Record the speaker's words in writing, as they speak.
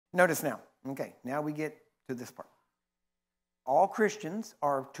Notice now. Okay, now we get to this part. All Christians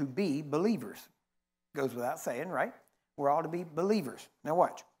are to be believers. Goes without saying, right? We're all to be believers. Now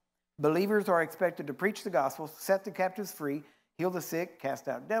watch. Believers are expected to preach the gospel, set the captives free, heal the sick, cast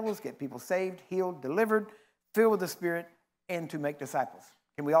out devils, get people saved, healed, delivered, filled with the Spirit, and to make disciples.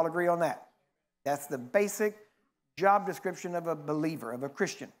 Can we all agree on that? That's the basic job description of a believer, of a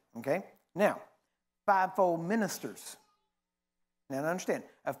Christian. Okay? Now, fivefold ministers. Now understand,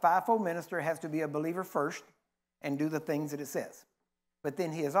 a fivefold minister has to be a believer first and do the things that it says. But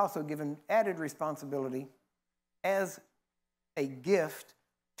then he is also given added responsibility as a gift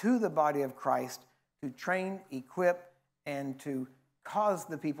to the body of Christ to train, equip, and to cause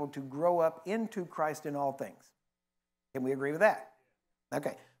the people to grow up into Christ in all things. Can we agree with that?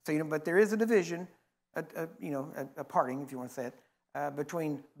 Okay. So, but there is a division, a parting, if you want to say it,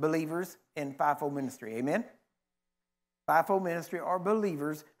 between believers and fivefold ministry. Amen? Fivefold ministry are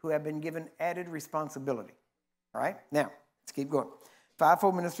believers who have been given added responsibility. All right? Now, let's keep going.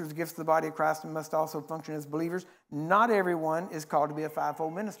 Fivefold ministers gifts to the body of Christ and must also function as believers. Not everyone is called to be a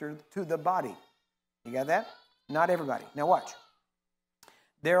fivefold minister to the body. You got that? Not everybody. Now watch.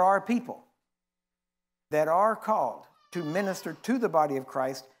 There are people that are called to minister to the body of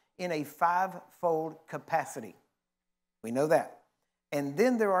Christ in a fivefold capacity. We know that. And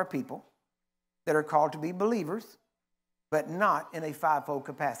then there are people that are called to be believers, but not in a fivefold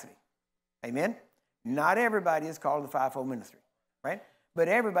capacity. Amen? Not everybody is called to the fivefold ministry, right? But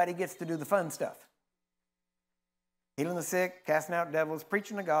everybody gets to do the fun stuff. Healing the sick, casting out devils,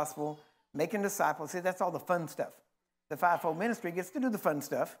 preaching the gospel, making disciples. See, that's all the fun stuff. The fivefold ministry gets to do the fun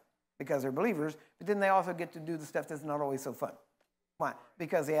stuff because they're believers, but then they also get to do the stuff that's not always so fun. Why?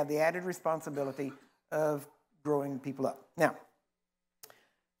 Because they have the added responsibility of growing people up. Now,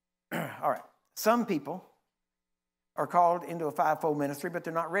 all right, some people are called into a fivefold ministry, but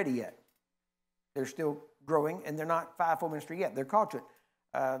they're not ready yet. They're still growing, and they're not fivefold ministry yet. They're called to it.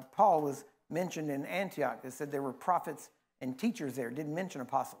 Paul was mentioned in Antioch. It said there were prophets and teachers there. It didn't mention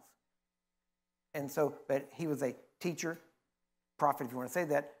apostles. And so, but he was a teacher, prophet, if you want to say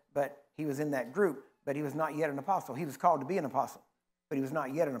that, but he was in that group, but he was not yet an apostle. He was called to be an apostle, but he was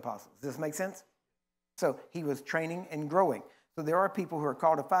not yet an apostle. Does this make sense? So he was training and growing. So there are people who are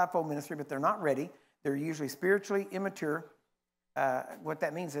called to fivefold ministry, but they're not ready. They're usually spiritually immature. What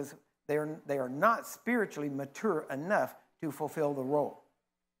that means is they are not spiritually mature enough to fulfill the role.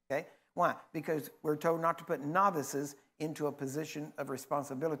 Okay? Why? Because we're told not to put novices into a position of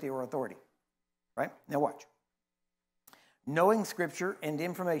responsibility or authority. Right? Now watch. Knowing Scripture and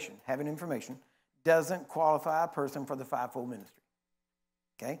information, having information, doesn't qualify a person for the fivefold ministry.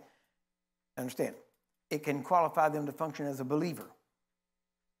 Okay? Understand. It can qualify them to function as a believer.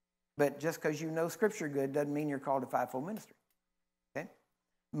 But just because you know Scripture good doesn't mean you're called to fivefold ministry. Okay?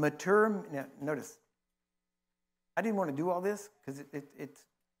 Mature, now notice, I didn't want to do all this because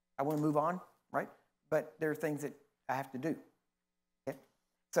I want to move on, right? But there are things that I have to do. Okay?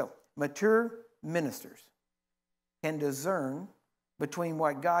 So, mature ministers can discern between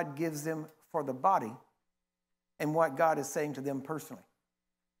what God gives them for the body and what God is saying to them personally.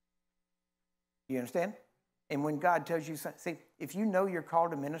 You understand? And when God tells you, see, if you know you're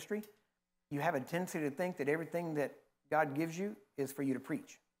called to ministry, you have a tendency to think that everything that God gives you is for you to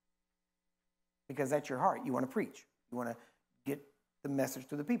preach. Because that's your heart. You want to preach. You want to get the message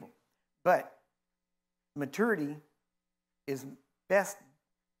to the people. But maturity is best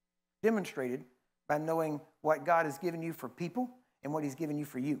demonstrated by knowing what God has given you for people and what he's given you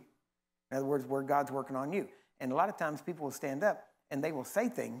for you. In other words, where God's working on you. And a lot of times people will stand up and they will say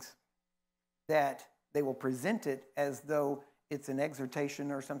things that they will present it as though it's an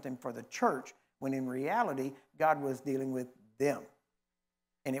exhortation or something for the church, when in reality, God was dealing with them.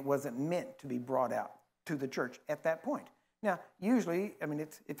 And it wasn't meant to be brought out to the church at that point. Now, usually, I mean,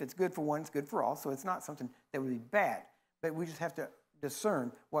 if it's good for one, it's good for all, so it's not something that would be bad. But we just have to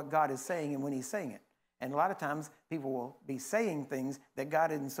discern what God is saying and when he's saying it. And a lot of times, people will be saying things that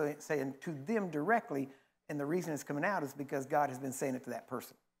God isn't saying to them directly, and the reason it's coming out is because God has been saying it to that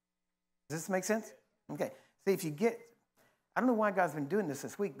person. Does this make sense? Okay. See, if you get, I don't know why God's been doing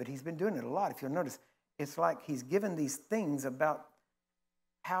this week, but he's been doing it a lot. If you'll notice, it's like he's given these things about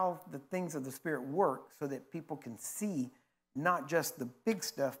how the things of the Spirit work so that people can see not just the big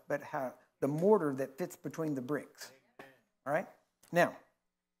stuff, but how the mortar that fits between the bricks. All right? Now,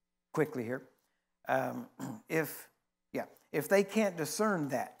 quickly here, if they can't discern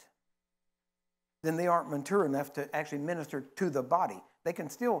that, then they aren't mature enough to actually minister to the body. They can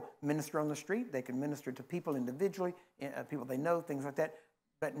still minister on the street. They can minister to people individually, people they know, things like that,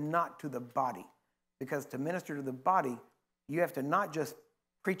 but not to the body. Because to minister to the body, you have to not just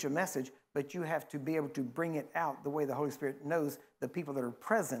preach a message, but you have to be able to bring it out the way the Holy Spirit knows the people that are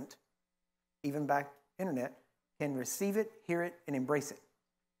present, even by internet, can receive it, hear it, and embrace it,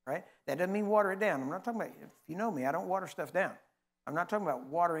 right? That doesn't mean water it down. I'm not talking about, if you know me, I don't water stuff down. I'm not talking about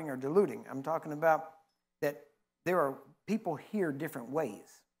watering or diluting. I'm talking about that there are people hear different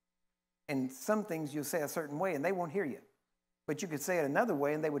ways. And some things you'll say a certain way and they won't hear you. But you could say it another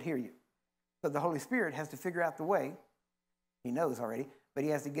way and they would hear you. So the Holy Spirit has to figure out the way, he knows already, but he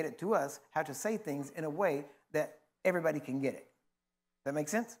has to get it to us, how to say things in a way that everybody can get it. Does that make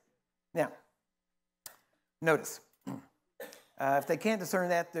sense? Now, notice, if they can't discern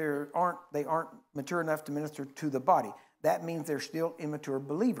that, they aren't mature enough to minister to the body. That means they're still immature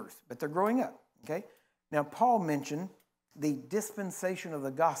believers, but they're growing up, okay? Now, Paul mentioned the dispensation of the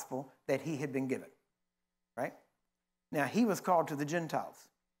gospel that he had been given, right? Now, he was called to the Gentiles.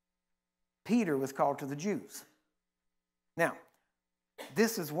 Peter was called to the Jews. Now,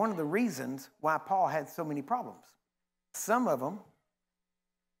 this is one of the reasons why Paul had so many problems. Some of them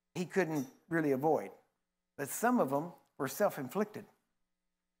he couldn't really avoid, but some of them were self-inflicted.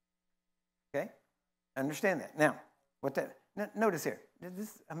 Okay? Understand that. Now, notice here. This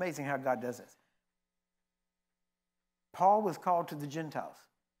is amazing how God does this. Paul was called to the Gentiles.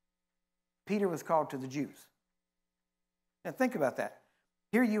 Peter was called to the Jews. Now think about that.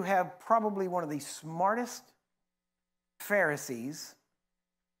 Here you have probably one of the smartest Pharisees,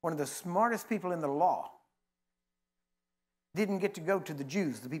 one of the smartest people in the law, didn't get to go to the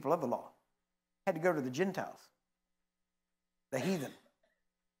Jews, the people of the law. Had to go to the Gentiles, the heathen.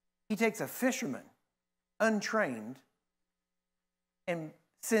 He takes a fisherman, untrained, and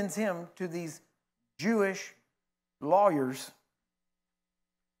sends him to these Jewish lawyers.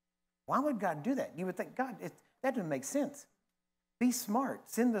 Why would God do that? You would think, God, that doesn't make sense. Be smart.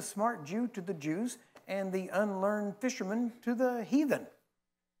 Send the smart Jew to the Jews and the unlearned fisherman to the heathen.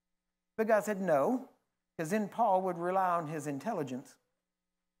 But God said no, because then Paul would rely on his intelligence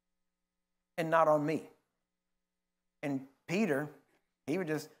and not on me. And Peter, he would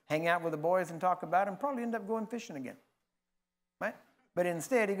just hang out with the boys and talk about it and probably end up going fishing again. Right? But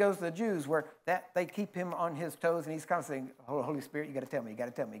instead, he goes to the Jews where they keep him on his toes, and he's constantly saying, Holy Spirit, you got to tell me, you got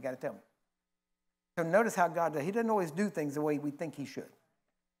to tell me, you got to tell me. So notice how God does. He doesn't always do things the way we think he should.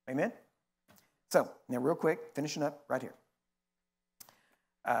 Amen? So, now real quick, finishing up right here.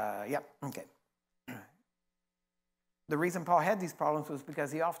 Okay. The reason Paul had these problems was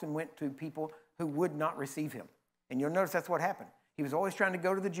because he often went to people who would not receive him. And you'll notice that's what happened. He was always trying to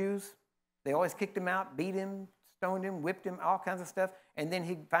go to the Jews. They always kicked him out, beat him, stoned him, whipped him, all kinds of stuff. And then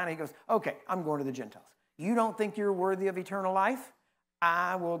he finally goes, okay, I'm going to the Gentiles. You don't think you're worthy of eternal life?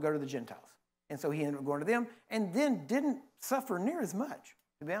 I will go to the Gentiles. And so he ended up going to them and then didn't suffer near as much,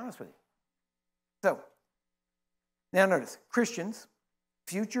 to be honest with you. So, now notice, Christians,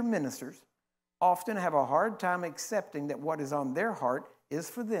 future ministers, often have a hard time accepting that what is on their heart is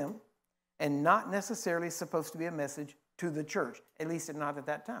for them and not necessarily supposed to be a message to the church, at least not at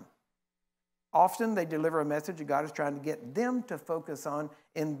that time. Often they deliver a message that God is trying to get them to focus on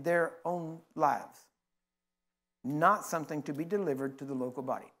in their own lives, not something to be delivered to the local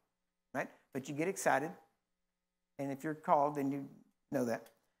body, right? But you get excited, and if you're called, then you know that.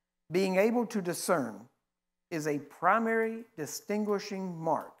 Being able to discern is a primary distinguishing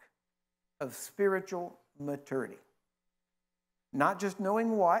mark of spiritual maturity. Not just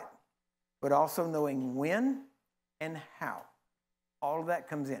knowing what, but also knowing when and how. All of that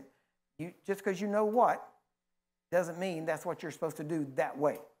comes in. Just because you know what doesn't mean that's what you're supposed to do that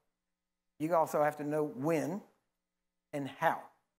way. You also have to know when and how.